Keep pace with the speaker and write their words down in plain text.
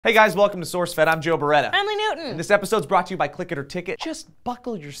Hey guys, welcome to SourceFed. I'm Joe Beretta. I'm Lee Newton. And this episode's brought to you by Click It or Ticket. Just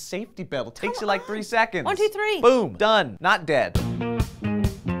buckle your safety belt. It takes you like 3 seconds. 1, 2, 3. Boom. Done. Not dead.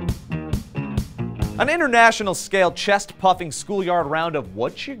 An international scale chest-puffing schoolyard round of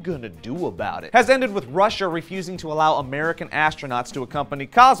what you gonna do about it has ended with Russia refusing to allow American astronauts to accompany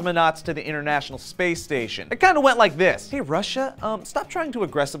cosmonauts to the International Space Station. It kinda went like this. Hey Russia, stop trying to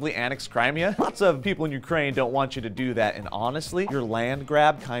aggressively annex Crimea. Lots of people in Ukraine don't want you to do that, and honestly, your land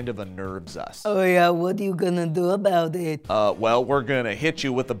grab kind of unnerves us. Oh yeah, what are you gonna do about it? Well, we're gonna hit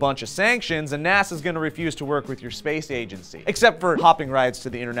you with a bunch of sanctions, and NASA's gonna refuse to work with your space agency. Except for hopping rides to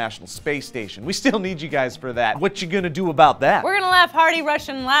the International Space Station. We still need you guys for that. What you gonna do about that? We're gonna laugh hearty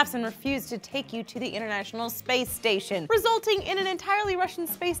Russian laughs and refuse to take you to the International Space Station, resulting in an entirely Russian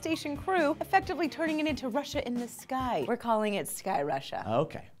space station crew effectively turning it into Russia in the sky. We're calling it Sky Russia.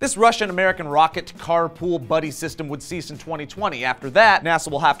 Okay. This Russian-American rocket carpool buddy system would cease in 2020. After that, NASA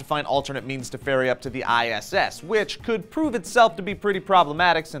will have to find alternate means to ferry up to the ISS, which could prove itself to be pretty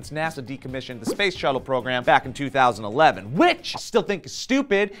problematic since NASA decommissioned the Space Shuttle program back in 2011, which I still think is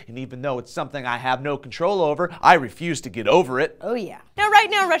stupid, and even though it's something I have no control over, I refuse to get over it. Oh yeah. Now right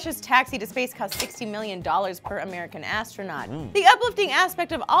now, Russia's taxi to space costs $60 million per American astronaut. The uplifting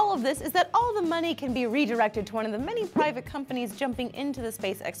aspect of all of this is that all the money can be redirected to one of the many private companies jumping into the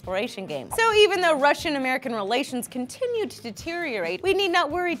space exploration game. So even though Russian-American relations continue to deteriorate, we need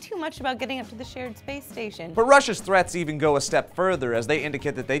not worry too much about getting up to the shared space station. But Russia's threats even go a step further, as they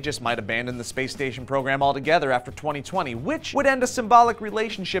indicate that they just might abandon the space station program altogether after 2020, which would end a symbolic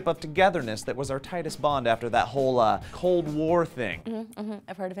relationship of togetherness that was our tightest bond after that whole Cold War thing.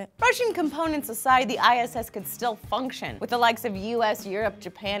 I've heard of it. Russian components aside, the ISS could still function, with the likes of US, Europe,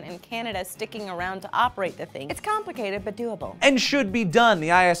 Japan, and Canada sticking around to operate the thing. It's complicated, but doable. And should be done.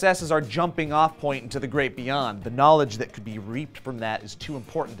 The ISS is our jumping off point into the great beyond. The knowledge that could be reaped from that is too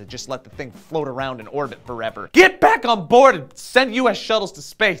important to just let the thing float around in orbit forever. Get back on board and send US shuttles to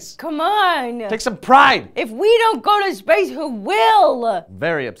space. Come on! Take some pride. If we don't go to space, who will?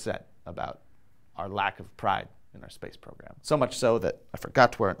 Very upset about our lack of pride in our space program. So much so that I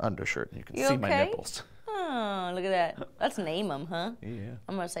forgot to wear an undershirt and you can see my nipples. Oh, look at that. Let's name them, huh? Yeah.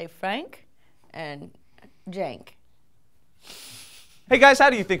 I'm gonna say Frank and Jank. Hey guys, how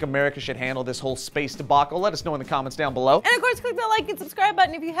do you think America should handle this whole space debacle? Let us know in the comments down below. And of course, click the like and subscribe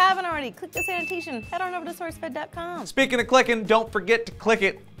button if you haven't already. Click this annotation. Head on over to SourceFed.com. Speaking of clicking, don't forget to click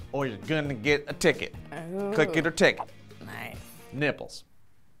it or you're gonna get a ticket. Ooh. Click it or ticket. Nice. Nipples.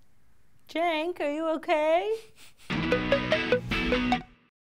 Jank, are you okay?